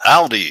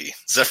Howdy!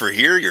 Zephyr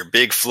here, your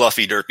big,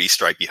 fluffy, derpy,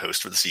 stripy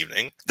host for this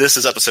evening. This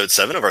is episode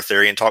 7 of our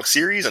Therian Talk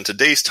series, and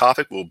today's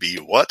topic will be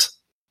what?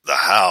 The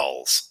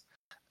Howls.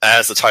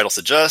 As the title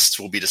suggests,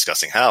 we'll be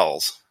discussing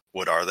Howls.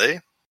 What are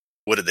they?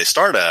 What did they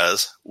start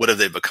as? What have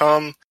they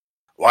become?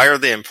 Why are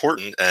they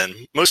important? And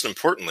most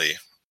importantly,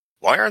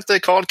 why aren't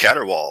they called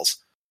caterwauls?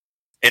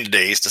 In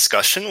today's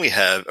discussion, we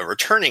have a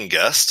returning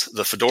guest,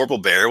 the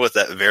fedorable bear with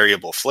that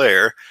variable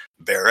flair,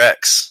 Bear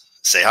X.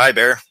 Say hi,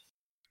 Bear.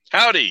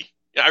 Howdy.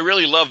 I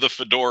really love the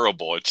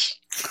fedorable. It's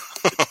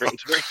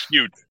very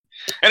cute.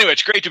 Anyway,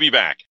 it's great to be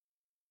back.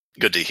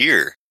 Good to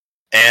hear.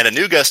 And a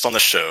new guest on the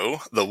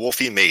show, the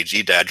Wolfie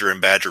Magey Dadger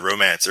and Badger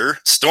romancer,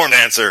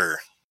 Stormdancer.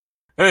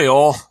 Hey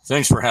all,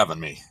 thanks for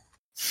having me.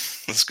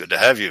 It's good to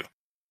have you.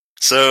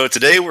 So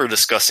today we're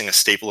discussing a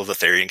staple of the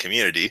Therian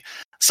community,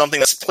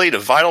 something that's played a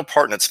vital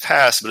part in its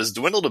past but has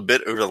dwindled a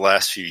bit over the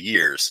last few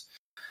years.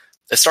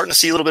 It's starting to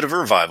see a little bit of a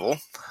revival.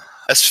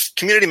 As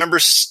community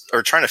members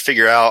are trying to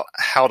figure out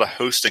how to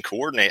host and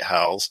coordinate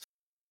Howls,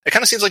 it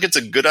kind of seems like it's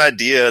a good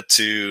idea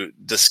to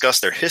discuss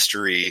their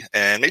history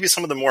and maybe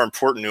some of the more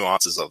important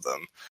nuances of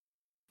them.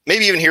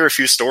 Maybe even hear a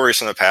few stories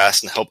from the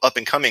past and help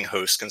up-and-coming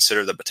hosts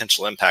consider the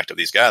potential impact of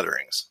these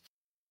gatherings.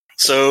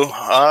 So,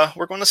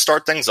 we're going to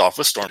start things off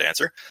with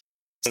Stormdancer.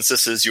 Since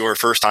this is your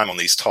first time on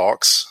these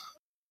talks,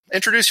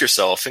 introduce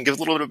yourself and give a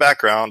little bit of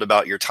background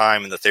about your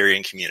time in the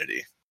Therian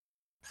community.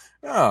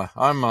 Yeah,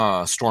 I'm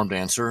a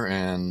Stormdancer,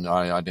 and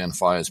I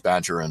identify as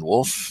Badger and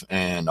Wolf,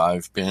 and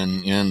I've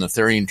been in the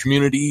Therian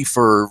community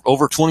for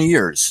over 20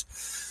 years.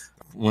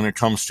 When it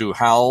comes to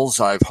Howls,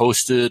 I've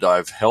hosted,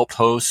 I've helped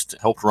host,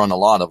 helped run a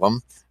lot of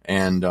them,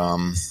 and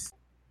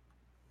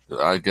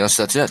I guess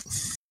that's it.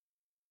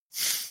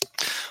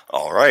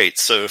 All right,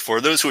 so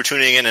for those who are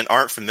tuning in and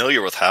aren't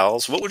familiar with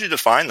Howls, what would you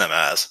define them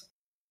as?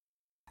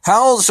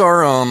 Howls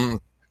are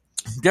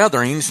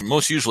gatherings,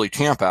 most usually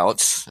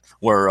campouts,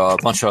 where a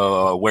bunch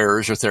of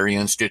wearers or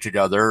Therians get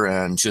together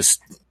and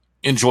just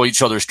enjoy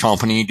each other's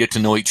company, get to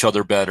know each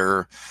other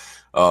better,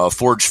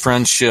 forge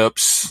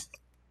friendships,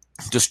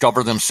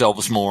 discover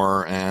themselves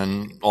more,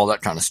 and all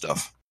that kind of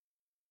stuff.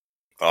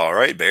 All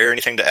right, Bear,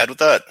 anything to add with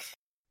that?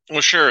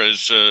 Well, sure. As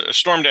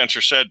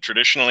Stormdancer said,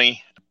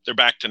 traditionally, they're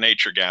back to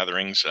nature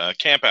gatherings,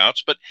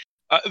 campouts, but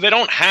they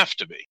don't have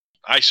to be.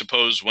 I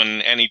suppose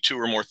when any two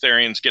or more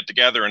Therians get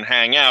together and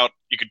hang out,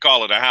 you could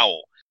call it a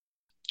howl.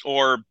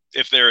 Or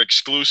if they're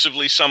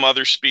exclusively some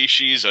other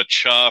species, a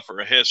chuff or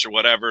a hiss or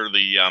whatever,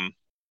 some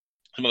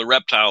of the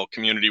reptile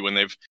community, when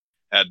they've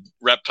had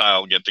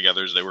reptile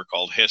get-togethers, they were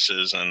called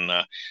hisses, and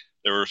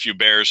there were a few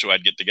bears who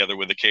I'd get together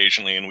with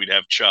occasionally, and we'd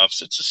have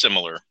chuffs. It's a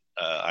similar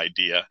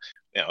idea.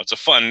 You know, it's a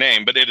fun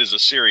name, but it is a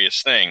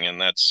serious thing,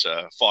 and that's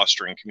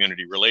fostering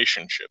community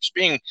relationships.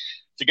 Being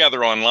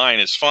together online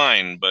is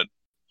fine, but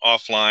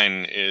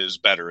offline is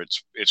better.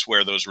 It's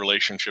where those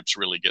relationships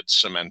really get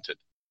cemented.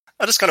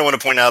 I just kind of want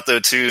to point out, though,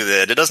 too,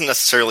 that it doesn't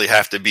necessarily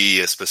have to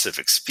be a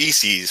specific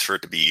species for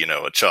it to be,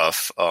 a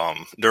chuff.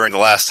 During the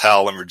last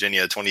Howl in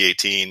Virginia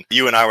 2018,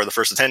 you and I were the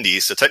first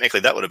attendees, so technically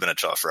that would have been a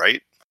chuff,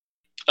 right?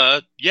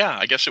 Yeah,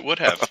 I guess it would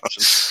have,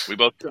 since we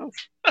both chuff.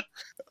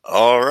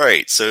 All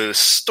right, so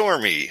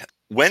Stormy,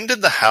 when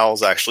did the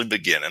Howls actually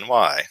begin and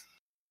why?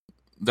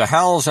 The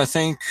Howls, I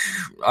think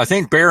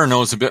Bear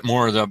knows a bit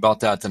more about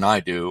that than I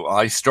do.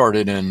 I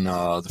started in,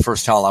 the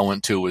first Howl I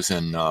went to was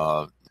in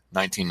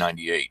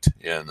 1998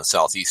 in the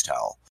Southeast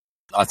Howl.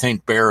 I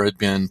think Bear had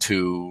been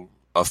to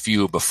a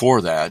few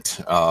before that.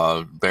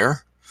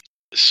 Bear?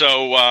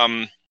 So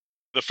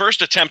the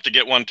first attempt to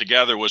get one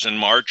together was in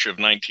March of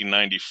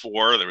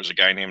 1994. There was a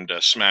guy named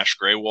Smash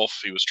Grey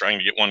Wolf. He was trying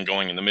to get one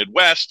going in the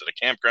Midwest at a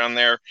campground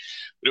there,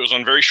 but it was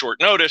on very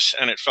short notice,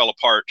 and it fell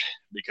apart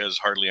because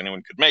hardly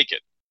anyone could make it.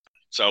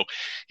 So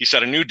he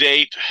set a new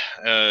date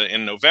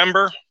in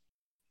November,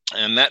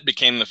 and that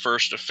became the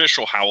first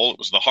official Howl. It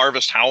was the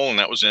Harvest Howl, and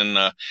that was in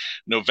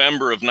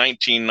November of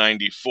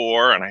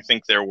 1994, and I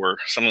think there were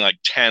something like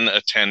 10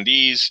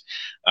 attendees.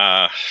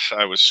 I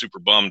was super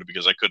bummed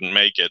because I couldn't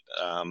make it.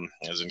 I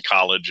was in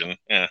college, and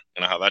you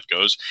know how that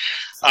goes.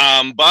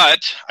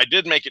 But I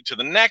did make it to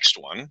the next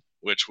one,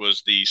 which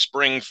was the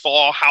Spring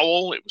Thaw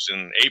Howl. It was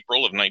in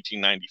April of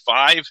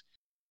 1995.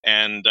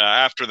 And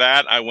after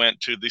that, I went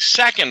to the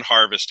second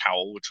Harvest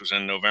Howl, which was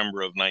in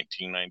November of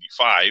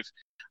 1995.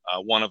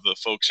 One of the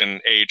folks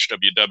in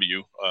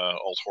AHWW,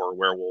 Alt Horror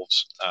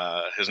Werewolves,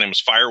 his name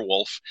was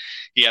Firewolf.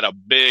 He had a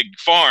big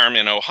farm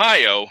in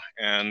Ohio,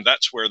 and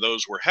that's where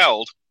those were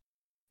held.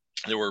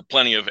 There were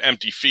plenty of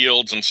empty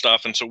fields and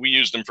stuff, and so we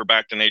used them for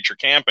back-to-nature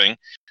camping.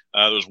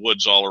 There's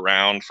woods all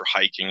around for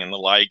hiking and the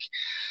like.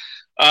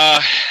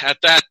 At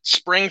that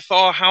Spring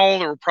Thaw Howl,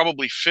 there were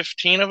probably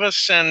 15 of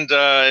us, and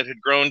it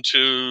had grown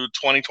to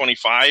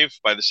 20-25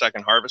 by the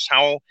second Harvest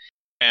Howl.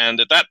 And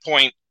at that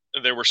point,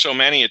 there were so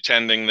many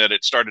attending that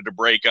it started to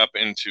break up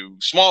into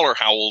smaller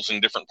howls in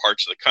different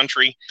parts of the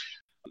country.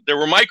 There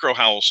were micro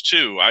howls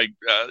too.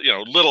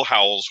 Little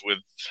howls with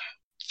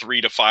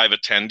 3 to 5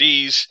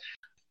 attendees.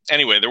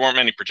 Anyway, there weren't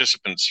many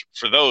participants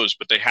for those,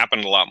 but they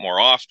happened a lot more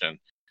often.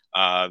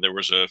 There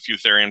was a few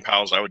Therian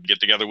pals I would get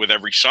together with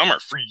every summer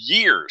for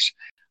years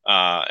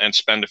and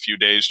spend a few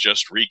days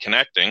just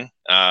reconnecting.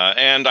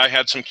 And I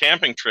had some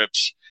camping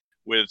trips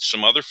with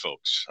some other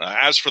folks.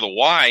 As for the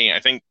why, I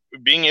think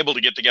being able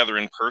to get together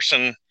in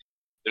person,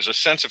 there's a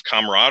sense of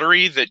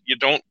camaraderie that you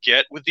don't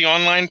get with the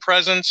online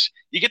presence.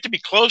 You get to be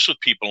close with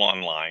people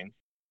online,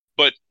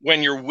 but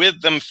when you're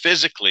with them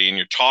physically and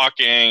you're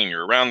talking and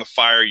you're around the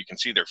fire, you can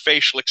see their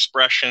facial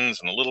expressions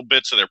and the little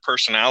bits of their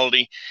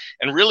personality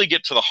and really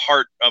get to the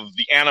heart of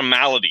the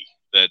animality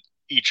that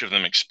each of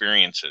them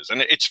experiences.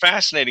 And it's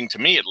fascinating to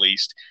me, at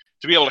least,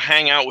 to be able to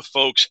hang out with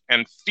folks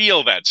and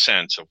feel that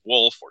sense of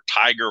wolf or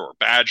tiger or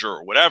badger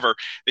or whatever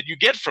that you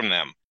get from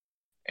them.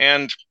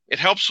 And it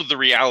helps with the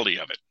reality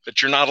of it,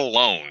 that you're not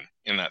alone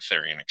in that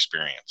Therian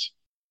experience.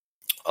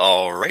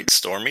 All right,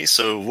 Stormy.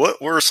 So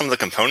what were some of the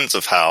components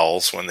of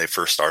Howls when they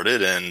first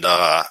started, and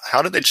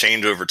how did they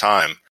change over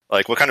time?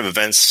 Like, what kind of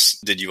events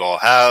did you all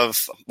have?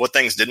 What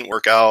things didn't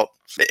work out?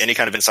 Any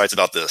kind of insights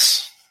about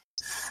this?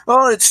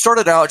 Well, it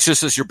started out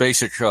just as your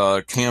basic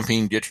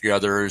camping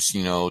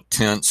get-togethers,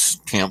 tents,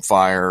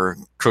 campfire,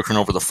 cooking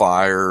over the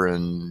fire,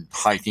 and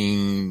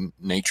hiking,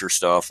 nature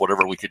stuff,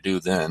 whatever we could do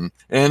then.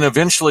 And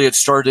eventually it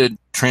started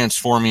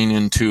transforming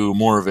into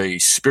more of a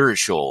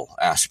spiritual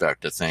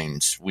aspect of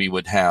things. We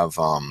would have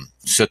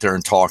sit there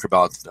and talk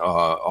about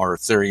our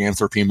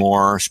therianthropy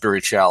more,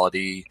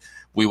 spirituality.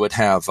 We would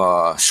have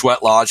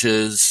sweat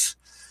lodges,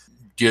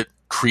 get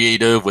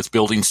creative with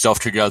building stuff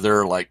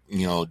together, like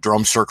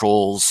drum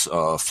circles,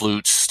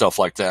 flutes, stuff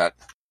like that.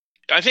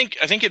 I think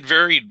it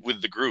varied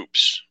with the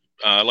groups.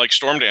 Like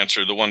Storm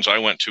Dancer, the ones I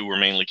went to were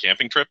mainly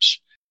camping trips.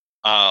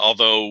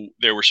 Although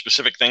there were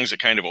specific things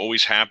that kind of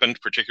always happened,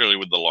 particularly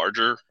with the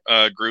larger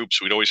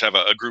groups. We'd always have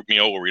a group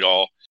meal where we'd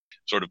all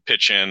sort of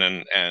pitch in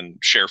and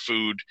share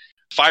food.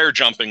 Fire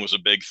jumping was a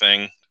big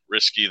thing.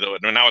 Risky, though.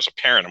 Now as a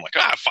parent, I'm like,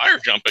 fire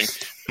jumping.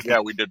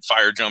 Yeah, we did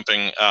fire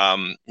jumping.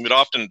 We'd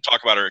often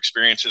talk about our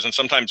experiences, and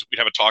sometimes we'd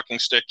have a talking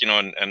stick,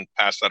 and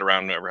pass that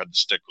around. Whoever had the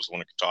stick was the one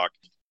who could talk.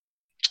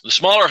 The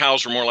smaller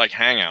howls were more like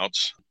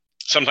hangouts.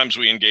 Sometimes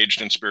we engaged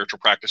in spiritual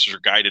practices or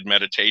guided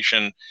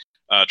meditation,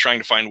 trying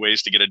to find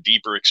ways to get a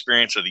deeper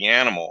experience of the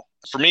animal.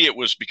 For me, it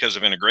was because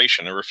of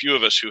integration. There were a few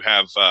of us who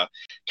have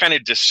kind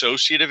of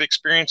dissociative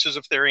experiences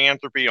of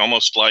therianthropy,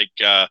 almost like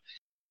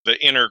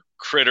the inner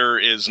critter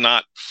is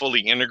not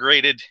fully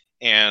integrated.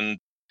 And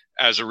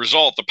as a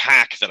result, the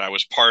pack that I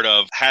was part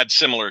of had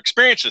similar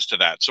experiences to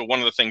that. So one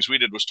of the things we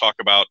did was talk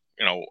about,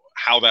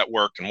 how that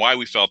worked and why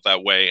we felt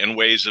that way and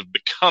ways of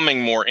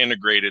becoming more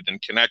integrated and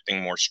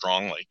connecting more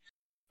strongly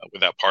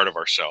with that part of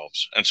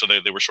ourselves. And so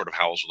they were sort of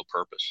howls with a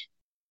purpose.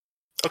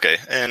 Okay.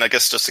 And I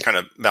guess just to kind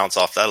of bounce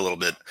off that a little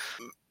bit,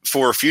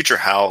 for future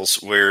howls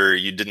where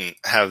you didn't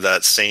have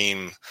that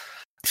same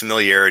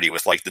familiarity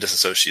with like the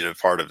disassociative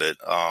part of it,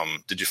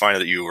 did you find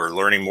that you were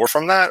learning more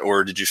from that,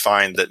 or did you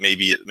find that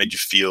maybe it made you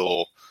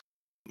feel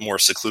more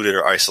secluded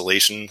or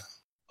isolation?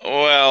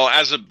 Well,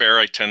 as a bear,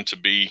 I tend to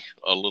be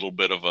a little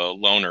bit of a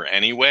loner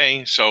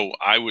anyway, so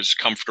I was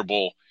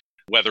comfortable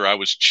whether I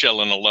was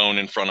chilling alone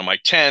in front of my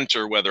tent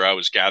or whether I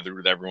was gathered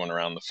with everyone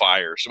around the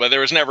fire. So there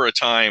was never a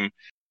time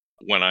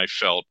when I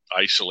felt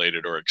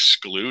isolated or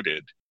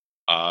excluded.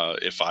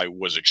 If I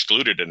was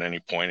excluded at any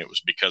point, it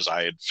was because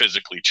I had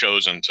physically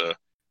chosen to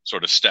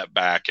sort of step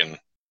back and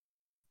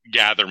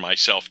gather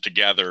myself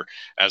together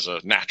as a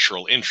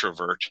natural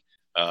introvert,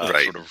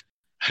 right.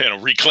 Sort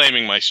of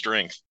reclaiming my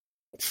strength.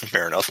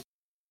 Fair enough.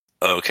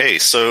 Okay,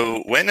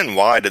 so when and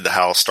why did the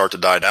howl start to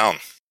die down?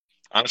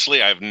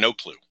 Honestly, I have no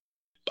clue.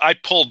 I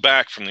pulled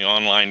back from the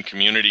online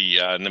community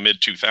in the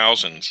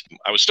mid-2000s.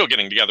 I was still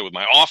getting together with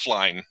my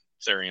offline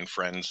Therian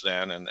friends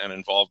then and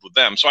involved with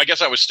them. So I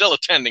guess I was still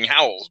attending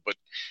howls, but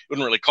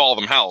wouldn't really call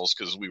them howls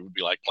because we would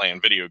be like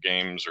playing video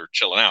games or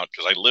chilling out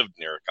because I lived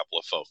near a couple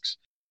of folks.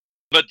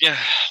 But yeah,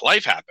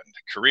 life happened,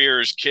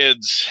 careers,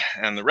 kids,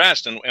 and the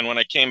rest. And when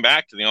I came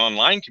back to the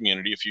online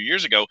community a few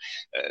years ago,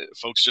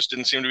 folks just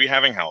didn't seem to be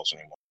having howls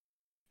anymore.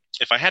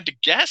 If I had to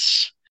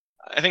guess,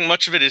 I think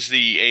much of it is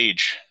the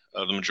age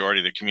of the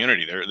majority of the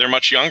community. They're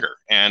much younger,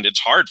 and it's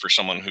hard for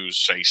someone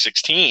who's, say,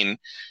 16 to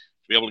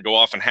be able to go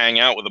off and hang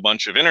out with a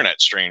bunch of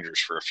internet strangers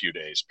for a few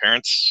days.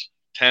 Parents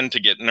tend to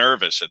get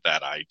nervous at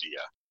that idea.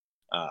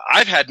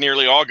 I've had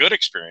nearly all good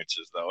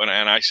experiences, though, and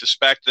I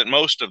suspect that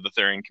most of the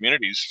Therian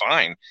community is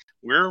fine.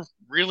 We're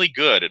really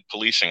good at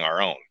policing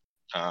our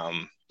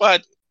own.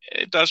 But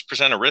it does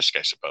present a risk,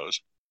 I suppose.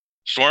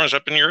 Storm, is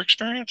that been your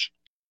experience?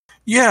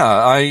 Yeah,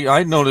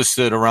 I noticed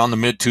that around the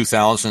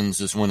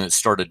mid-2000s is when it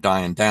started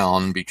dying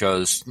down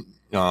because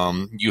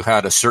you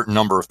had a certain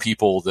number of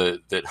people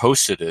that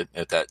hosted it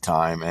at that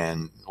time.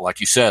 And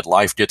like you said,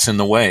 life gets in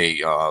the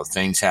way.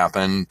 Things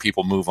happen,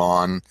 people move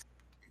on,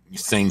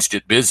 things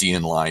get busy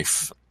in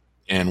life,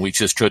 and we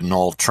just couldn't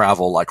all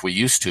travel like we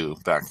used to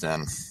back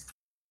then.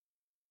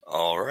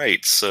 All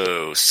right,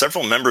 so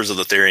several members of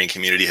the Therian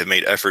community have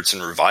made efforts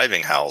in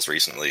reviving howls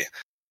recently.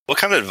 What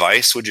kind of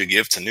advice would you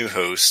give to new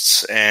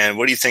hosts, and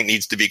what do you think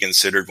needs to be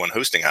considered when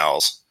hosting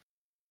howls?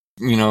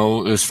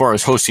 As far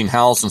as hosting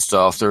howls and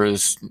stuff, there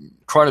is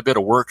quite a bit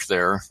of work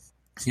there.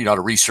 You got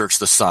to research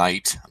the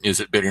site. Is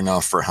it big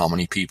enough for how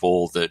many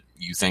people that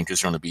you think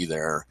is going to be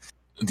there?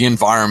 The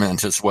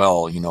environment as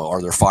well.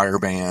 Are there fire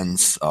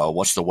bans?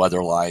 What's the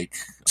weather like?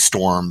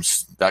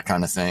 Storms, that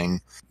kind of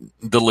thing.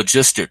 The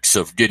logistics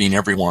of getting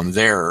everyone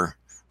there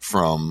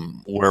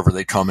from wherever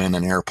they come in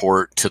an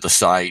airport to the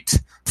site,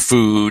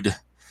 food,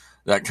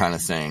 that kind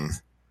of thing.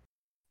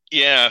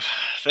 Yeah,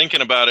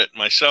 thinking about it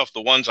myself,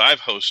 the ones I've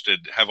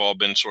hosted have all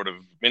been sort of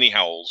mini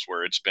howls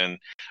where it's been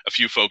a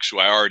few folks who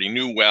I already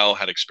knew well,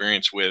 had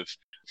experience with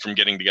from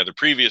getting together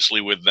previously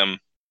with them.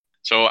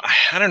 So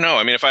I don't know.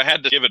 I mean, if I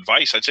had to give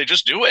advice, I'd say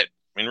just do it.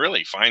 I mean,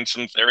 really, find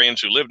some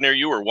Therians who live near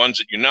you or ones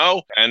that you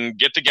know and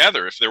get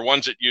together. If they're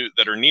ones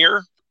that are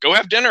near, go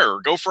have dinner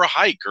or go for a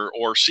hike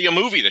or see a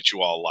movie that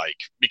you all like.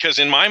 Because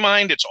in my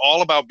mind, it's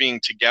all about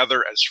being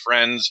together as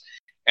friends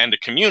and a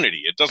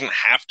community. It doesn't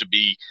have to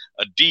be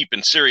a deep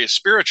and serious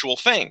spiritual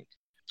thing.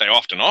 They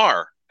often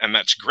are, and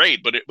that's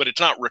great, but it's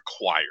not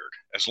required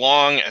as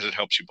long as it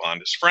helps you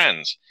bond as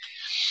friends.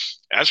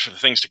 As for the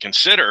things to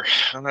consider,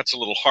 well, that's a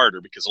little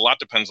harder because a lot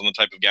depends on the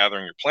type of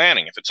gathering you're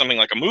planning. If it's something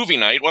like a movie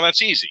night, well,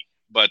 that's easy.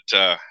 But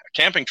a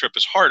camping trip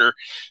is harder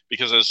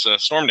because, as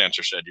Storm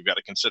Dancer said, you've got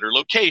to consider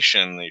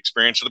location, the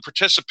experience of the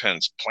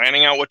participants,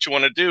 planning out what you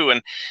want to do.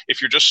 And if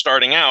you're just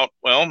starting out,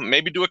 well,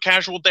 maybe do a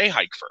casual day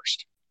hike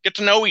first. Get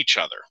to know each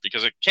other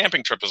because a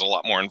camping trip is a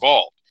lot more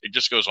involved. It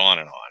just goes on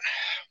and on.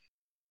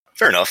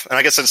 Fair enough. And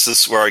I guess this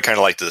is where I kind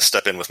of like to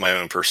step in with my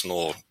own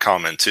personal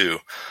comment too.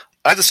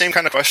 I had the same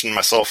kind of question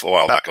myself a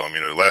while back.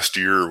 Last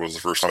year was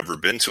the first time I've ever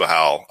been to a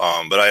howl,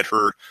 but I had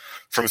heard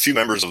from a few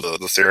members of the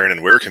Therian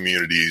and Ware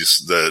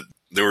communities that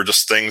there were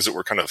just things that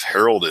were kind of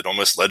heralded,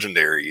 almost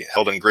legendary,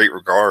 held in great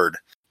regard,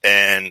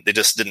 and they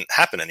just didn't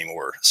happen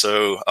anymore.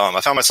 So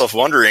I found myself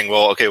wondering,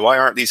 well, okay, why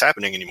aren't these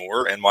happening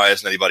anymore, and why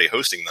isn't anybody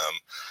hosting them?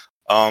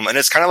 And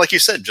it's kind of like you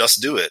said,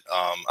 just do it.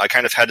 I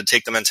kind of had to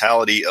take the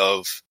mentality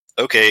of,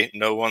 okay,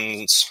 no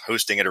one's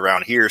hosting it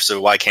around here, so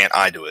why can't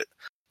I do it?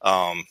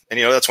 And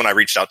that's when I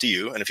reached out to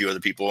you and a few other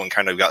people and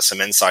kind of got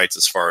some insights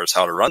as far as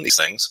how to run these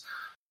things.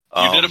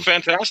 You did a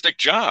fantastic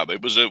job.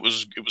 It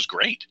was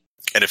great.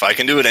 And if I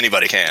can do it,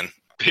 anybody can.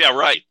 Yeah,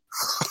 right.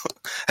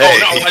 Hey. Oh,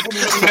 no, I didn't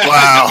mean that,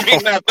 wow. I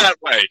didn't mean that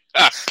way.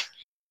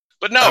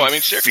 But no,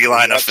 seriously.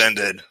 Feline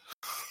offended.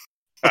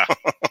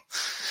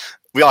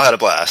 We all had a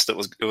blast. It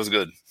was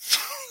good.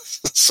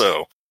 So,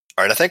 all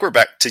right, I think we're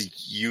back to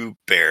you,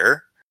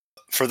 Bear.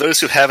 For those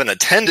who haven't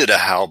attended a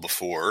howl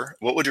before,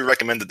 what would you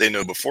recommend that they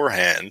know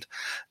beforehand?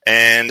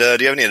 And do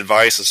you have any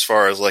advice as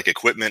far as like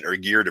equipment or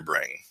gear to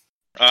bring?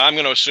 I'm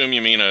going to assume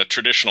you mean a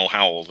traditional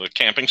howl, the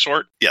camping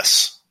sort?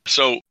 Yes.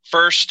 So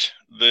first,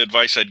 the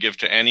advice I'd give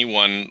to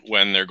anyone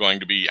when they're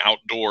going to be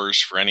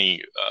outdoors for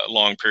any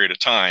long period of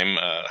time,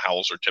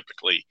 howls are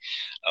typically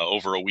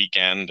over a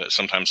weekend,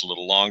 sometimes a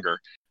little longer,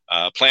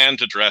 plan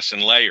to dress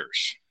in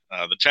layers.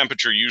 The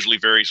temperature usually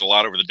varies a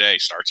lot over the day.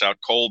 Starts out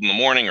cold in the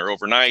morning or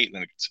overnight,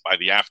 and by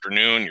the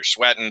afternoon, you're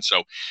sweating.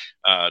 So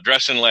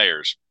dress in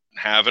layers.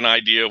 Have an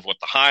idea of what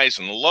the highs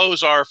and the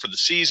lows are for the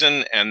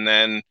season, and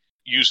then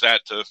use that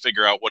to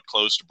figure out what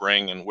clothes to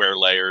bring and wear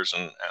layers,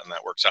 and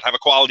that works out. Have a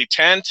quality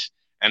tent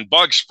and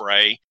bug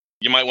spray.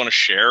 You might want to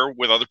share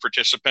with other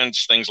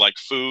participants things like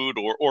food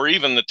or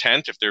even the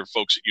tent if they're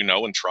folks that you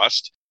know and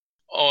trust.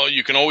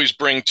 You can always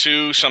bring,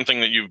 too, something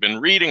that you've been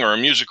reading or a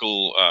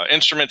musical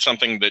instrument,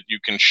 something that you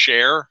can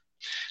share.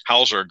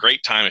 Howls are a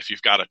great time if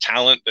you've got a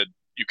talent that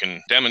you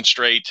can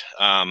demonstrate.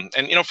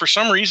 And for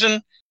some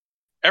reason,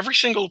 every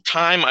single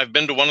time I've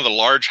been to one of the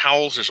large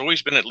howls, there's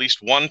always been at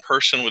least one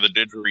person with a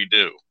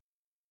didgeridoo.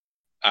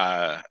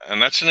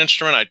 And that's an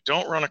instrument I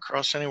don't run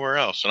across anywhere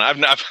else. And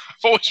I've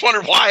always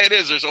wondered why it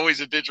is there's always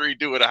a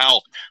didgeridoo at a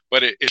howl,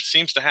 but it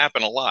seems to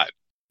happen a lot.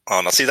 Oh,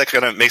 now see, that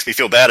kind of makes me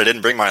feel bad. I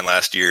didn't bring mine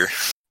last year.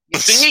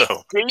 See,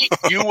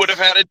 you would have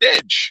had a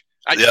didge.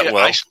 I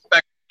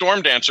suspect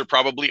Storm Dancer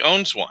probably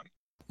owns one.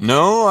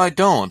 No, I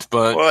don't,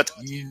 but what?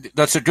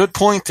 That's a good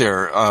point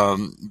there.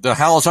 The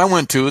howls I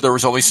went to, there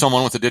was always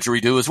someone with a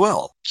didgeridoo as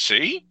well.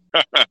 See?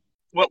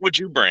 What would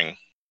you bring?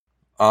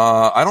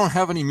 I don't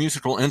have any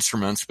musical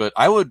instruments, but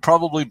I would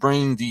probably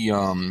bring the,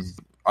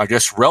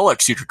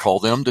 relics, you could call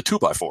them, the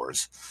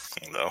 2x4s.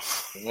 No.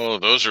 Well,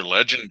 those are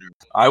legendary.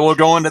 I will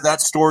go into that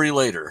story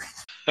later.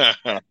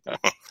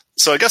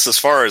 So I guess as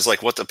far as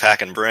like what to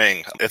pack and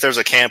bring, if there's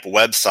a camp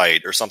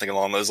website or something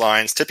along those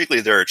lines, typically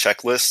there are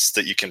checklists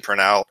that you can print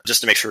out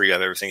just to make sure you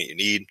have everything that you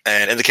need.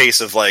 And in the case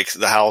of like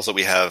the howls that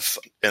we have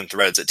in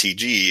threads at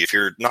TG, if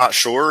you're not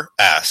sure,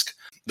 ask.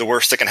 The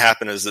worst that can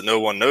happen is that no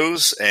one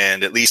knows,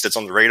 and at least it's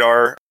on the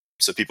radar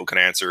so people can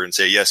answer and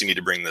say, yes, you need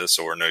to bring this,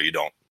 or no, you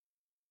don't.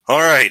 All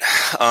right.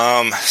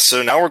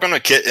 So now we're going to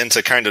get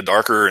into kind of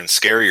darker and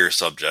scarier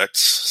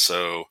subjects.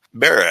 So,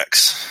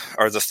 Bear-X,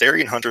 are the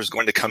Therian hunters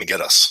going to come and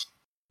get us?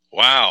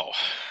 Wow.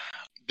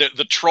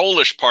 The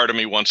trollish part of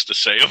me wants to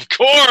say, of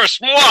course!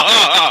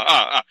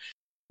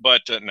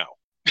 But no.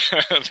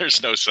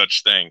 There's no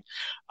such thing.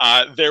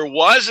 There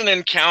was an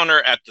encounter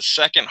at the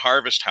second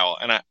Harvest Howl,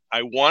 and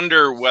I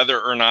wonder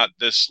whether or not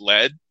this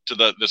led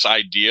to this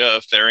idea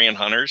of Therian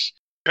hunters.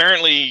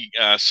 Apparently,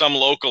 some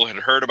local had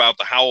heard about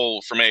the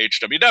Howl from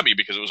AHWW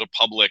because it was a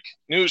public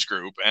news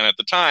group. And at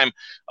the time,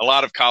 a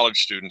lot of college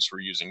students were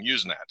using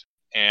Usenet.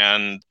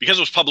 And because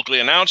it was publicly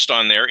announced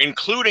on there,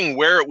 including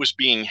where it was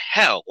being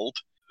held,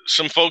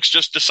 some folks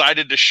just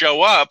decided to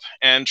show up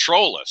and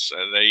troll us.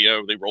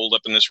 They rolled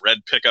up in this red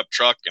pickup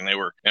truck, and they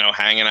were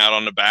hanging out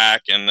on the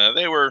back, and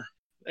they were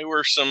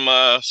some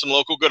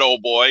local good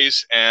old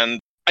boys. And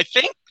I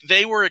think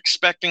they were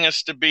expecting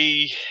us to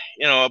be,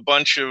 a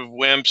bunch of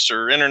wimps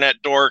or internet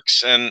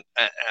dorks, and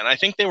I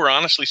think they were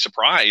honestly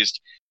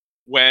surprised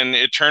when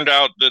it turned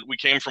out that we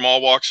came from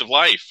all walks of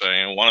life.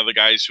 One of the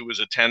guys who was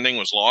attending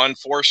was law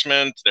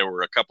enforcement. There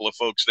were a couple of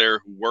folks there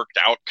who worked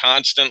out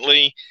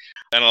constantly,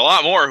 and a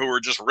lot more who were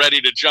just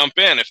ready to jump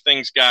in if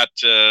things got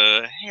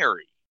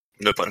hairy.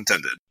 No pun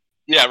intended.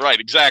 Yeah, right,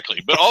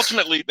 exactly. But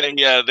ultimately,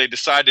 they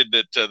decided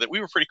that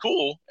we were pretty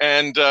cool,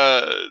 and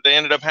they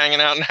ended up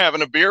hanging out and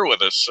having a beer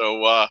with us.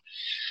 So, I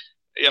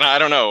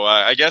don't know.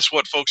 I guess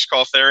what folks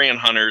call Therian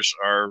hunters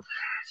are,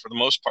 for the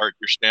most part,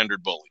 your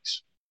standard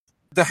bullies.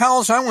 The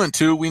Howls I went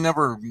to, we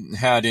never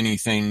had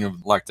anything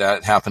like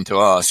that happen to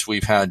us.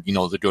 We've had,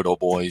 the good old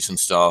boys and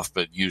stuff,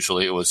 but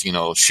usually it was,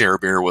 share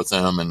beer with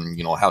them and,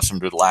 have some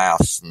good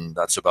laughs, and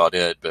that's about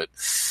it. But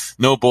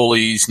no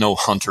bullies, no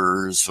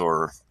hunters,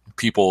 or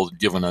people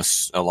giving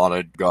us a lot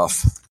of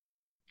guff.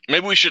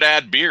 Maybe we should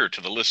add beer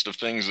to the list of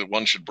things that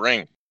one should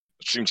bring.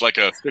 It seems like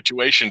a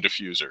situation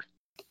diffuser.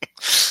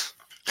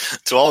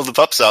 To all of the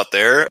pups out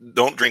there,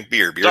 don't drink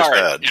beer. Beer's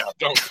bad. Yeah,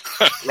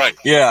 don't. Right.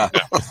 Yeah.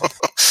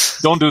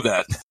 Don't do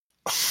that.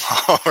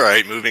 All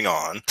right, moving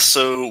on.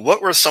 So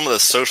what were some of the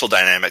social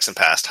dynamics in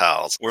past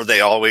howls? Were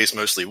they always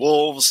mostly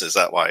wolves? Is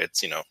that why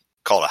it's,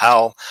 called a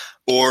howl?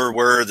 Or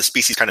were the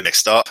species kind of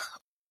mixed up?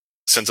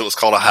 Since it was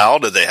called a howl,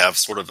 did they have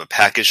sort of a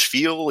packish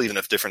feel, even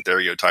if different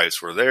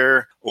stereotypes were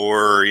there?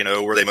 Or,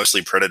 were they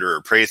mostly predator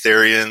or prey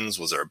Therians?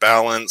 Was there a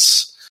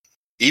balance?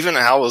 Even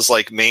how was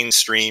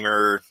mainstream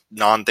or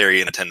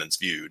non-Therian attendance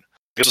viewed?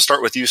 I guess we'll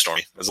start with you,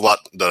 Stormy. There's a lot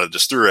that I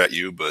just threw at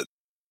you, but...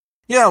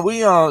 Yeah, we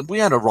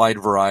had a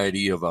wide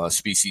variety of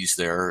species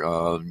there.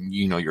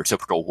 Your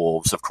typical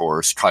wolves, of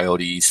course,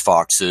 coyotes,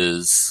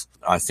 foxes.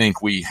 I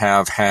think we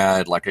have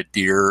had a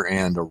deer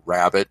and a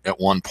rabbit at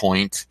one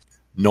point.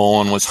 No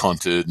one was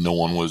hunted. No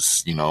one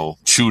was,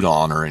 chewed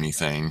on or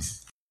anything.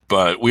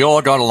 But we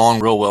all got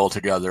along real well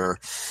together.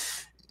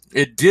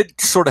 It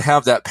did sort of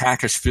have that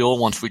packish feel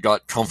once we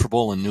got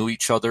comfortable and knew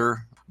each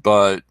other.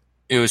 But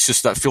it was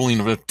just that feeling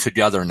of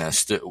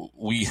togetherness, that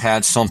we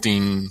had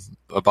something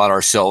about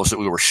ourselves that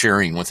we were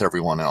sharing with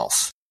everyone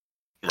else.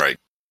 Right.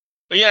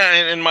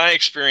 Yeah, in my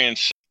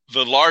experience,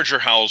 the larger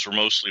howls were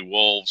mostly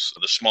wolves.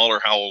 The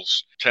smaller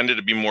howls tended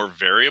to be more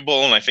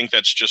variable, and I think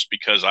that's just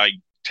because I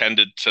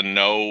tended to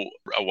know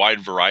a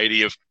wide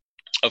variety of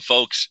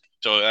folks.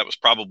 So that was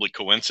probably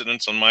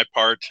coincidence on my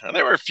part. And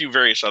there were a few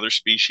various other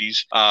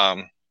species.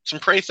 Some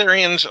prey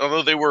Therians,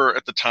 although they were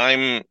at the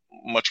time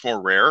much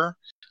more rare.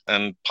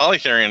 And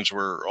polytherians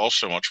were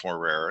also much more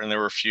rare. And there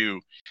were a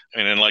few,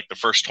 in the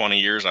first 20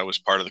 years I was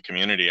part of the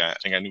community, I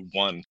think I knew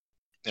one.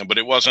 But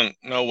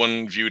no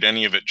one viewed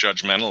any of it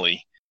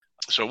judgmentally.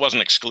 So it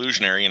wasn't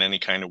exclusionary in any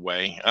kind of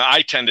way.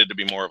 I tended to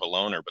be more of a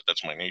loner, but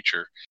that's my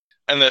nature.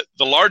 And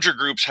the larger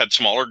groups had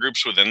smaller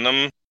groups within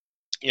them.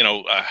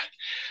 I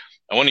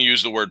want to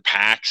use the word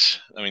packs.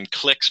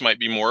 Cliques might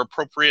be more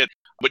appropriate.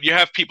 But you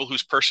have people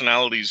whose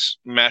personalities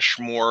mesh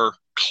more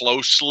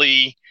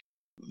closely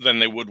than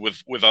they would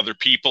with other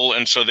people,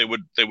 and so they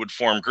would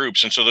form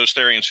groups. And so those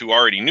Therians who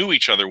already knew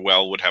each other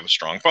well would have a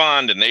strong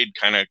bond, and they'd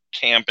kind of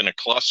camp in a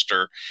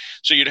cluster.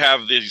 So you'd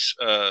have these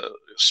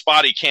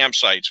spotty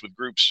campsites with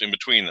groups in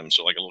between them.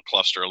 So like a little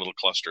cluster, a little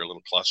cluster, a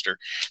little cluster.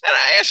 And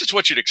I guess it's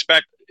what you'd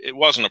expect. It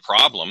wasn't a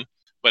problem,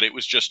 but it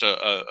was just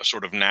a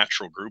sort of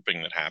natural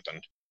grouping that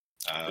happened.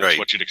 That's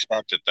what you'd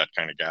expect at that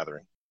kind of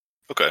gathering.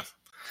 Okay.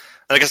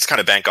 And I guess to kind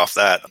of bank off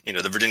that,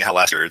 the Virginia Howl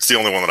last year, it's the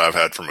only one that I've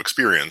had from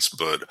experience,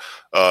 but,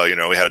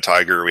 we had a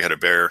tiger, we had a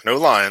bear, no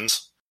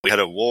lions, we had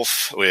a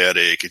wolf, we had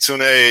a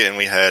kitsune, and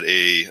we had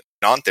a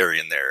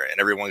non-Therian there, and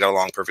everyone got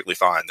along perfectly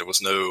fine. There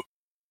was no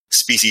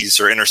species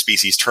or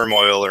interspecies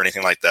turmoil or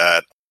anything like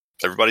that.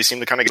 Everybody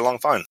seemed to kind of get along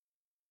fine.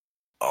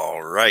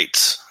 All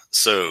right.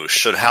 So,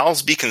 should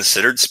howls be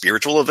considered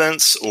spiritual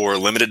events or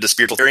limited to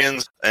spiritual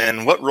Therians?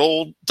 And what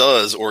role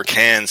does or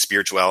can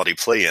spirituality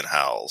play in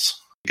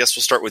howls? I guess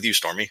we'll start with you,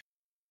 Stormy.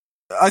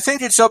 I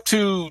think it's up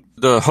to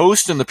the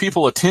host and the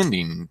people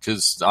attending,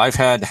 because I've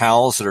had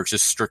howls that are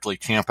just strictly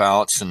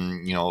campouts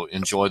and,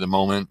 enjoy the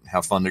moment,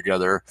 have fun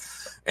together.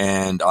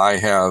 And I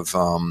have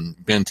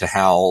been to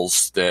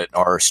howls that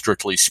are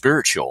strictly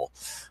spiritual,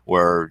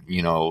 where,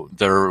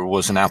 there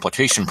was an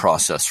application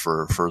process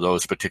for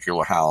those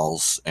particular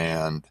howls.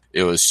 And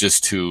it was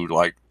just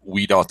to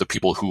weed out the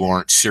people who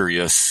aren't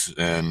serious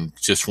and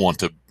just want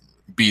to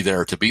be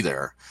there to be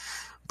there.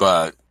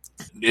 But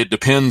it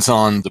depends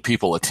on the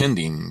people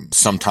attending.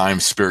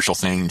 Sometimes spiritual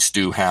things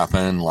do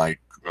happen, like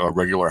a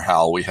regular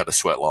howl we had a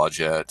sweat lodge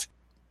at,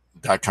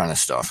 that kind of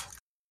stuff.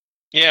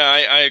 Yeah,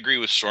 I agree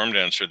with Storm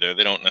Dancer there.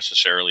 They don't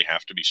necessarily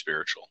have to be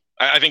spiritual.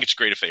 I think it's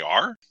great if they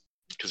are.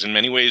 because in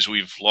many ways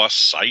we've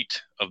lost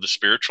sight of the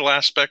spiritual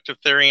aspect of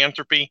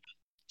therianthropy.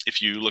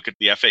 If you look at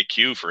the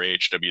FAQ for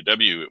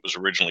AHWW, it was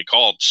originally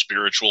called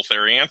spiritual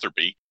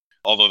therianthropy,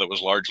 although that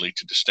was largely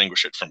to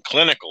distinguish it from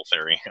clinical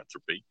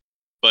therianthropy.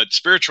 But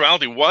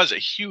spirituality was a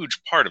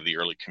huge part of the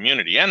early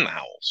community and the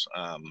Howells.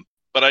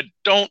 But I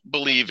don't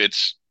believe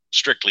it's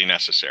strictly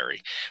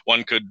necessary.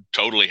 One could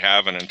totally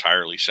have an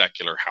entirely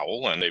secular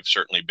Howl, and they've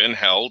certainly been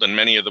held. And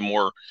many of the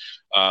more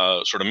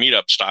sort of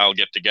meetup style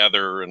get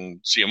together and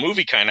see a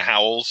movie kind of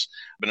Howls,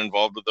 I've been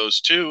involved with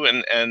those too.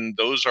 And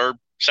those are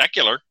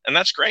secular, and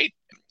that's great.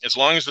 As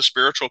long as the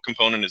spiritual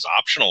component is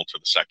optional to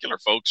the secular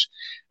folks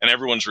and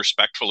everyone's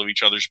respectful of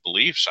each other's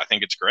beliefs, I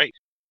think it's great.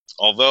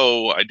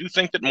 Although I do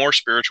think that more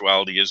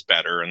spirituality is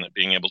better, and that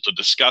being able to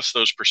discuss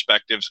those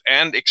perspectives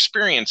and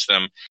experience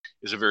them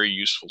is a very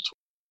useful tool.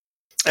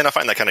 And I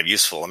find that kind of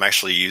useful. I'm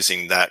actually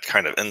using that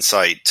kind of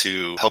insight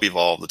to help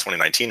evolve the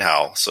 2019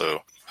 Howl. So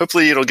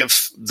hopefully it'll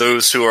give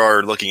those who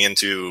are looking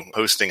into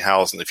hosting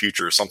Howls in the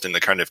future something to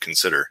kind of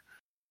consider.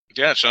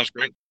 Yeah, it sounds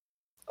great.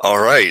 All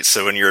right.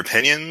 So in your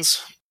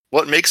opinions,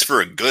 what makes for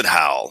a good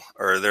Howl?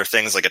 Are there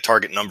things like a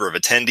target number of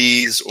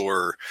attendees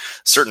or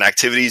certain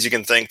activities you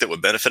can think that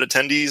would benefit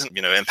attendees,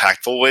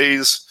 impactful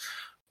ways?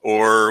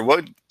 Or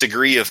what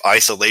degree of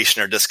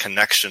isolation or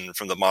disconnection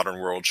from the modern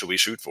world should we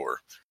shoot for?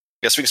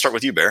 I guess we can start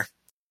with you, Bear.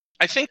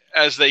 I think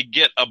as they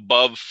get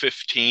above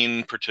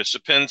 15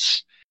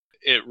 participants,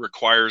 it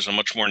requires a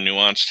much more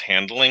nuanced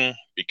handling,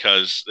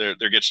 because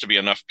there gets to be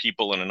enough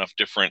people and enough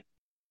different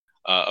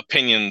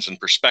opinions and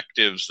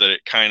perspectives that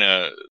it kind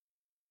of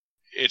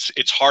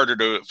it's harder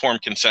to form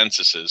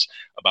consensuses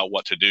about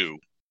what to do.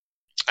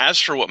 As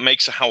for what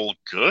makes a Howl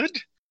good,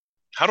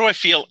 how do I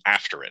feel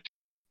after it?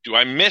 Do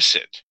I miss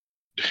it?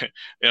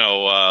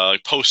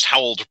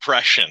 Post-Howl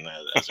depression,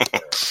 as it were.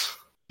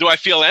 Do I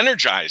feel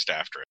energized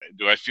after it?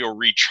 Do I feel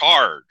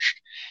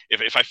recharged?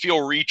 If I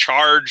feel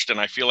recharged and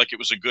I feel like it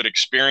was a good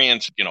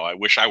experience, I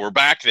wish I were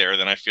back there,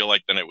 then I feel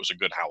like then it was a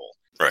good Howl.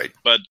 Right.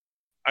 But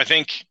I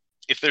think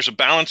if there's a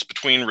balance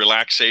between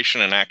relaxation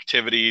and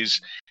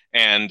activities,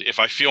 and if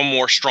I feel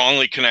more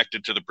strongly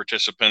connected to the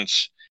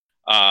participants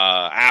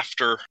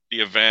after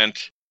the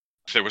event,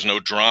 if there was no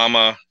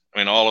drama,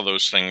 all of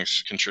those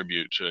things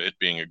contribute to it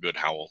being a good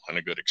Howl and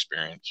a good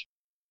experience.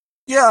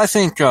 Yeah, I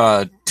think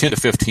 10 to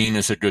 15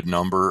 is a good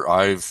number.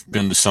 I've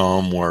been to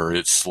some where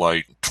it's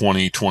like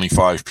 20,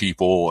 25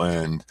 people,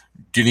 and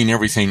getting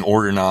everything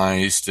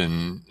organized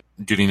and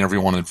getting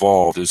everyone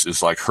involved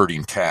is like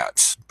herding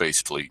cats,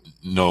 basically.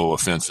 No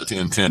offense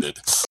intended.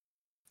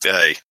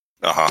 Hey,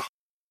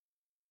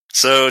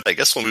 So I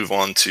guess we'll move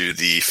on to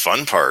the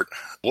fun part.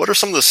 What are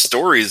some of the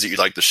stories that you'd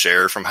like to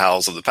share from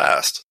Howls of the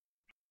past?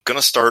 Going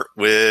to start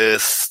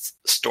with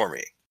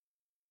Stormy.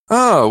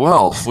 Oh,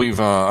 well,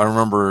 I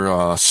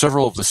remember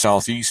several of the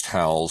Southeast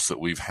Howls that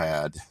we've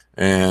had.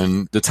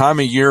 And the time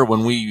of year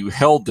when we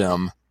held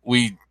them,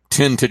 we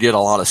tend to get a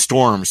lot of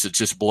storms that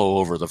just blow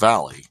over the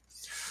valley.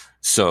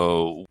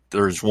 So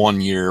there's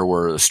one year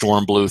where a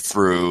storm blew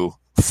through,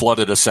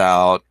 flooded us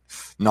out,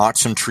 knocked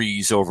some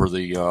trees over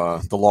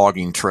the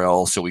logging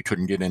trail, so we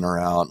couldn't get in or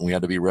out, and we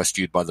had to be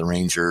rescued by the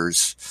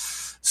rangers.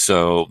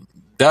 So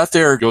that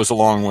there goes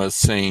along with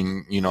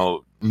saying,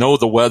 know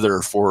the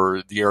weather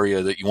for the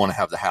area that you want to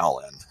have the Howl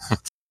in.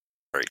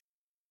 Right.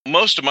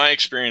 Most of my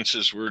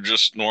experiences were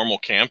just normal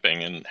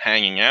camping and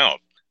hanging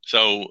out.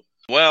 So,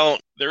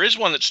 there is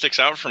one that sticks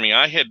out for me.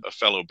 I had a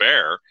fellow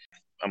bear.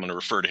 I'm going to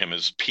refer to him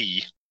as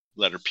P,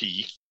 letter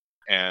P.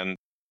 And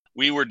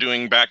we were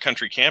doing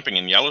backcountry camping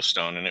in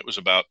Yellowstone, and it was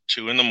about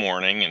 2 a.m,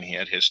 and he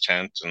had his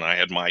tent, and I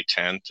had my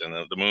tent, and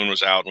the moon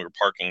was out, and we were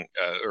parking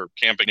or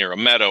camping near a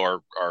meadow.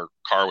 Our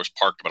car was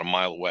parked about a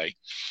mile away,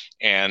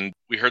 and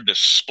we heard this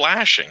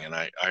splashing, and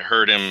I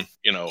heard him,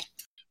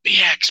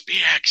 BX,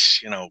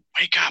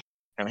 wake up.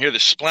 And I hear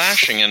this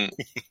splashing,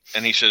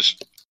 and he says,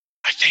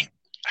 I think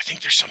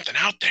there's something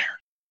out there.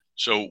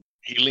 So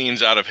he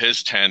leans out of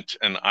his tent,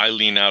 and I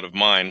lean out of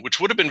mine, which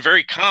would have been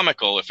very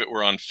comical if it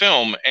were on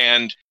film,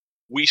 and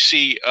we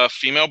see a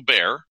female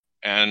bear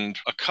and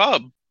a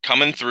cub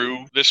coming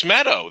through this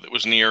meadow that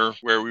was near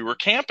where we were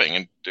camping,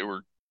 and they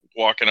were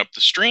walking up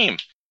the stream.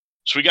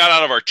 So we got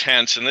out of our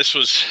tents, and this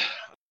was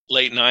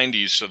late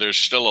 90s, so there's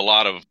still a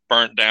lot of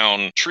burnt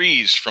down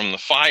trees from the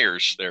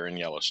fires there in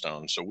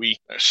Yellowstone. So a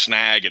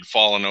snag had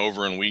fallen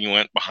over, and we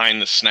went behind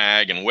the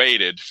snag and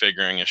waited,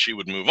 figuring if she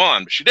would move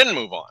on, but she didn't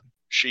move on.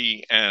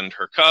 She and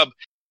her cub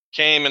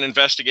came and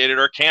investigated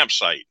our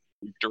campsite,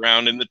 looked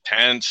around in the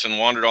tents and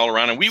wandered all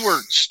around, and we were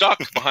stuck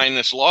behind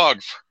this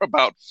log for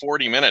about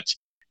 40 minutes.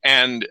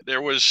 And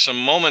there was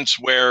some moments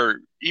where,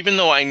 even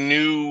though I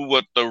knew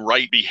what the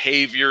right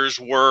behaviors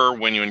were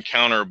when you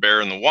encounter a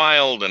bear in the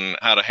wild and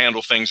how to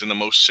handle things in the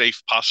most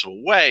safe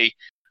possible way,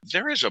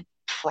 there is a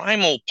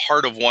primal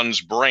part of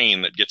one's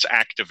brain that gets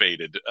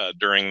activated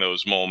during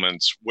those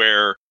moments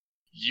where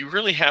you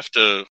really have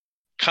to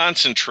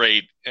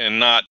concentrate and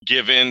not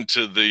give in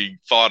to the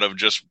thought of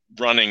just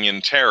running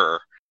in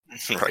terror.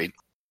 Right.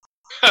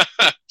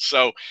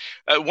 So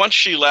once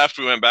she left,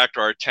 we went back to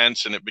our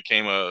tents, and it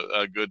became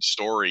a good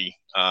story.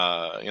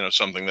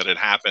 Something that had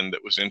happened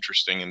that was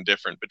interesting and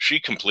different. But she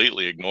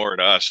completely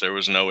ignored us. There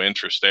was no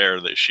interest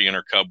there. That she and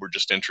her cub were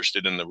just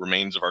interested in the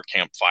remains of our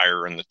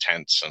campfire and the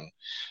tents,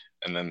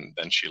 and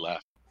then she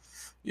left.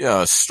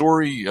 Yeah,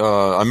 story.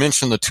 I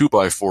mentioned the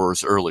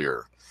 2x4s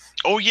earlier.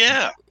 Oh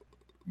yeah.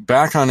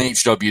 Back on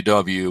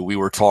HWW, we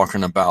were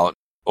talking about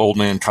Old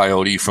Man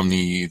Coyote from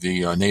the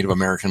Native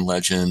American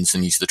legends,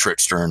 and he's the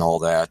trickster and all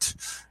that.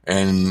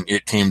 And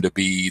it came to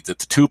be that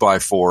the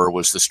 2x4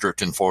 was the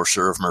strict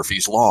enforcer of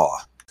Murphy's Law.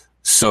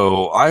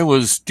 So I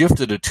was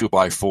gifted a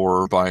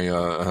 2x4 by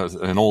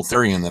an old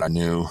Therian that I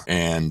knew,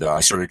 and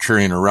I started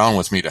carrying it around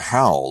with me to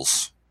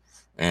Howl's.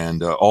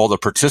 And all the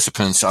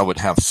participants, I would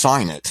have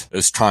sign it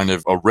as kind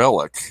of a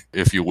relic,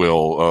 if you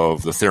will,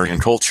 of the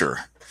Therian culture.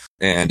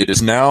 And it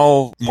is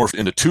now morphed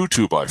into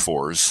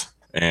 2x4s.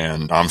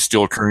 And I'm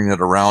still carrying it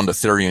around to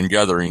Therian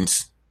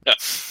gatherings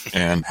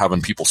and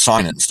having people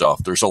sign it and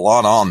stuff. There's a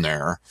lot on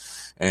there,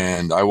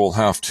 and I will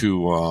have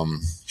to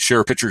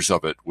share pictures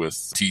of it with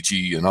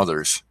TG and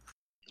others.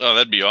 Oh,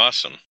 that'd be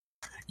awesome.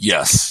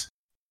 Yes.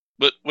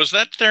 But was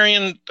that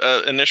Therian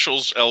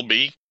initials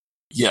LB?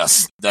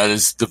 Yes, that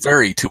is the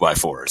very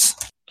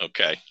 2x4s.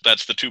 Okay,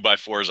 that's the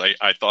 2x4s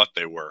I thought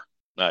they were.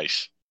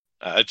 Nice.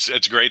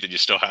 It's great that you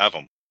still have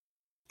them.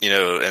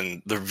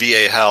 And the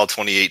VA HAL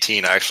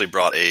 2018, I actually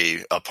brought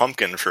a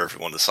pumpkin for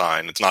everyone to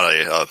sign. It's not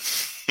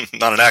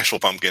not an actual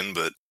pumpkin,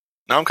 but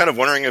now I'm kind of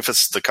wondering if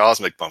it's the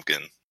cosmic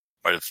pumpkin.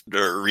 Might have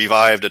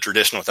revived a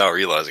tradition without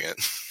realizing it.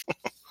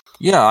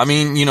 Yeah, I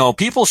mean,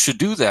 people should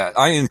do that.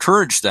 I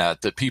encourage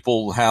that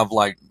people have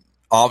like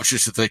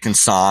objects that they can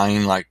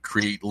sign, like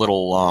create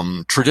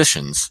little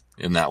traditions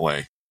in that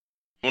way.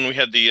 When we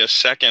had the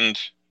second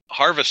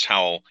Harvest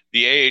Howl,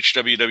 the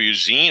AHWW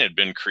zine had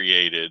been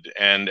created,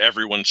 and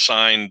everyone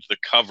signed the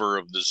cover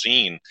of the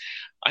zine.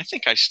 I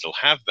think I still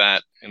have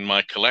that in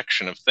my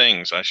collection of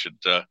things. I should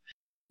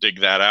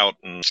dig that out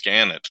and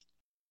scan it.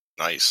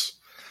 Nice.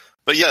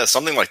 But yeah,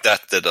 something like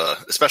that,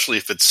 especially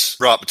if it's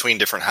brought between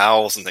different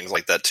howls and things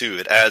like that too,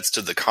 it adds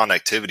to the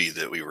connectivity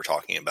that we were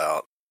talking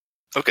about.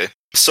 Okay,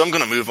 so I'm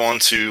going to move on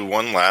to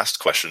one last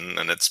question,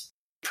 and it's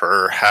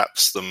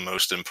perhaps the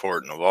most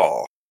important of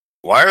all.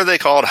 Why are they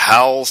called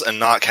howls and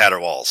not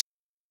caterwauls?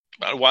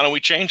 Why don't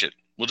we change it?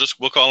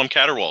 We'll call them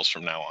caterwauls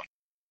from now on.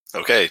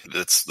 Okay,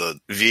 it's the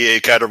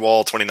VA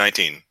Caterwaul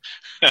 2019.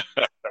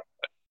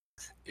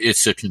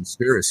 It's a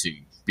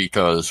conspiracy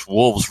because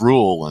wolves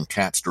rule and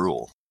cats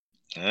drool.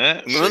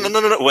 No.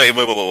 Wait.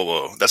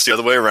 Whoa. That's the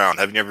other way around.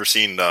 Haven't you ever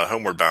seen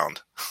Homeward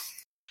Bound?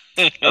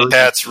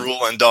 Cats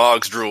rule and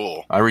dogs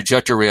drool. I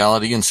reject your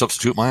reality and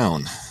substitute my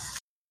own.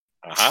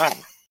 Uh-huh.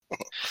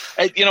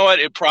 You know what?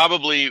 It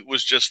probably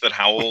was just that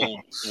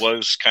howl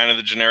was kind of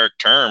the generic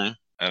term,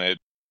 and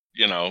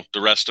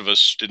the rest of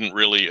us didn't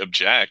really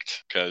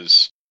object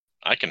because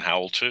I can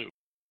howl too.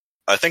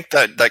 I think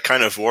that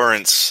kind of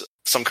warrants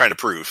some kind of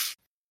proof.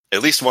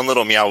 At least one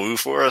little meow-oo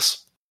for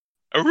us.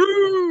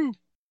 Aroo!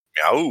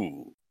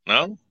 Meow-oo.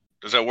 No?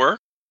 Does that work?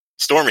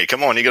 Stormy,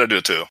 come on, you gotta do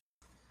it too.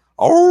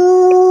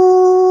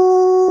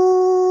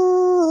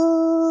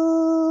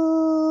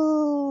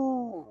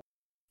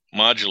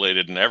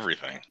 Modulated and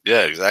everything.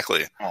 Yeah,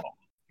 exactly. Oh,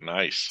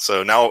 nice.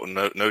 So now,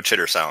 no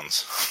chitter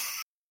sounds.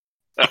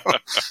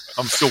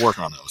 I'm still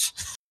working on those.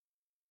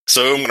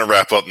 So I'm going to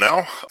wrap up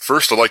now.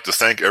 First, I'd like to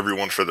thank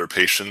everyone for their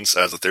patience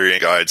as the Therian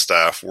Guide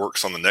staff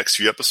works on the next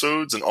few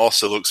episodes and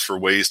also looks for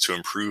ways to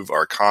improve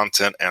our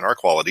content and our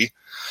quality.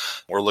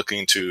 We're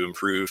looking to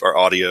improve our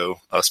audio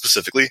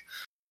specifically.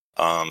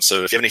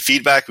 So if you have any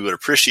feedback, we would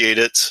appreciate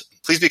it.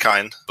 Please be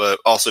kind, but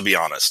also be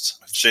honest.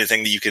 If there's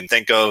anything that you can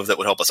think of that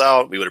would help us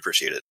out, we would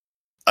appreciate it.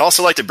 I'd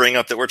also like to bring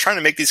up that we're trying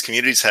to make these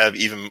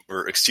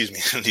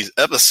these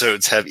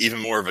episodes have even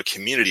more of a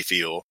community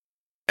feel.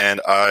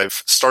 And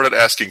I've started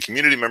asking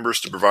community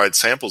members to provide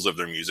samples of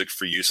their music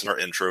for use in our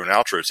intro and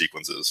outro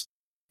sequences.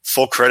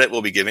 Full credit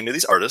will be given to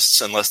these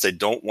artists unless they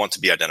don't want to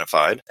be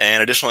identified,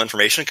 and additional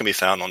information can be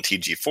found on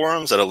TG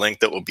forums at a link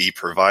that will be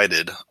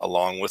provided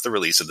along with the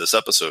release of this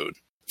episode.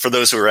 For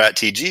those who are at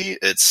TG,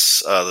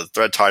 the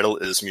thread title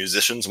is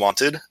Musicians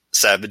Wanted,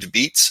 Savage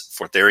Beats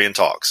for Therian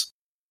Talks.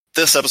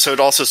 This episode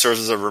also serves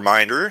as a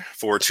reminder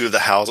for two of the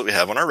howls that we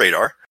have on our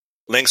radar.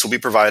 Links will be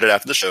provided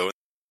after the show.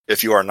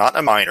 If you are not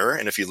a miner,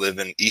 and if you live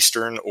in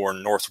eastern or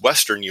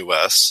northwestern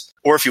U.S.,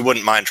 or if you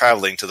wouldn't mind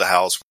traveling to the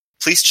howls,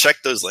 please check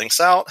those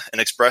links out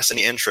and express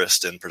any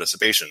interest in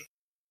participation.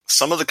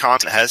 Some of the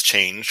content has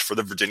changed for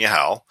the Virginia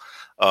Howl,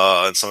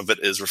 and some of it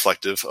is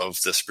reflective of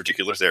this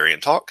particular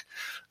Therian talk.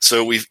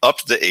 So we've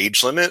upped the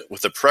age limit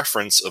with a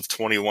preference of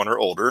 21 or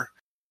older,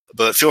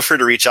 but feel free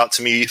to reach out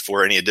to me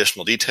for any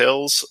additional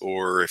details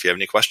or if you have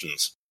any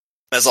questions.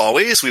 As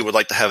always, we would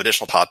like to have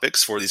additional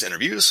topics for these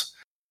interviews.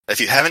 If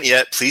you haven't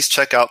yet, please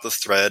check out the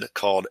thread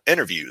called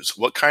Interviews.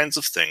 What kinds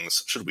of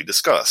things should we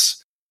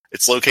discuss?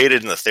 It's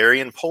located in the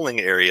Therian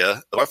polling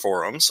area of our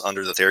forums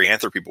under the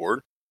Therianthropy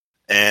board,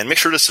 and make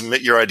sure to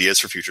submit your ideas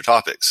for future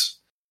topics.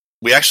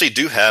 We actually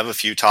do have a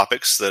few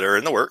topics that are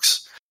in the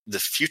works, The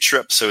future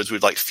episodes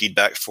we'd like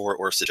feedback for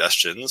or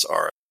suggestions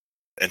are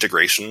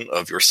integration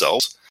of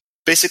yourselves.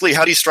 Basically,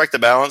 how do you strike the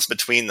balance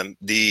between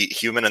the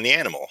human and the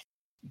animal?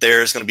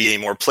 There's going to be a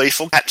more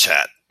playful cat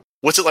chat.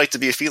 What's it like to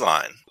be a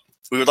feline?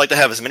 We would like to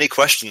have as many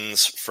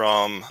questions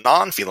from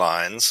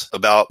non-felines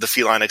about the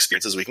feline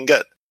experience as we can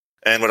get.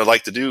 And what I'd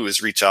like to do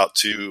is reach out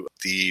to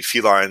the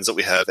felines that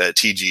we have at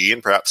TG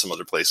and perhaps some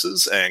other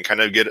places and kind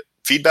of get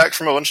feedback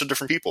from a bunch of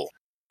different people.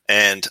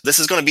 And this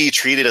is going to be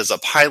treated as a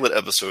pilot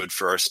episode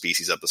for our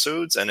species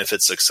episodes. And if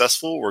it's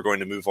successful, we're going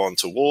to move on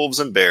to wolves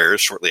and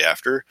bears shortly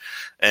after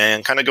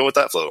and kind of go with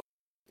that flow.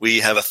 We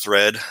have a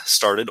thread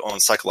started on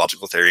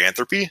psychological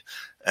therianthropy.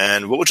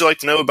 And what would you like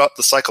to know about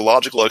the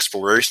psychological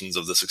explorations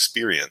of this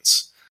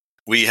experience?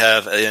 We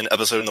have an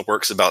episode in the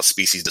works about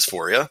species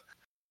dysphoria.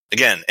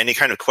 Again, any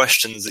kind of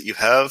questions that you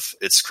have,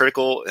 it's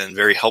critical and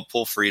very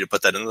helpful for you to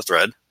put that in the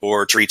thread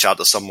or to reach out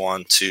to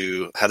someone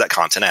to have that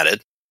content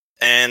added.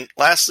 And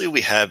lastly,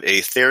 we have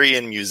a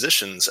Therian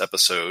musicians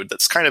episode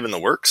that's kind of in the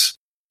works.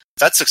 If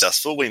that's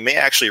successful, we may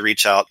actually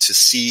reach out to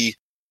see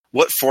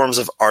what forms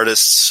of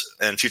artists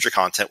and future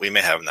content we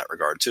may have in that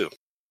regard too.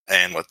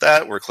 And with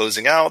that, we're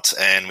closing out,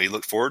 and we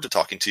look forward to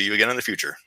talking to you again in the future.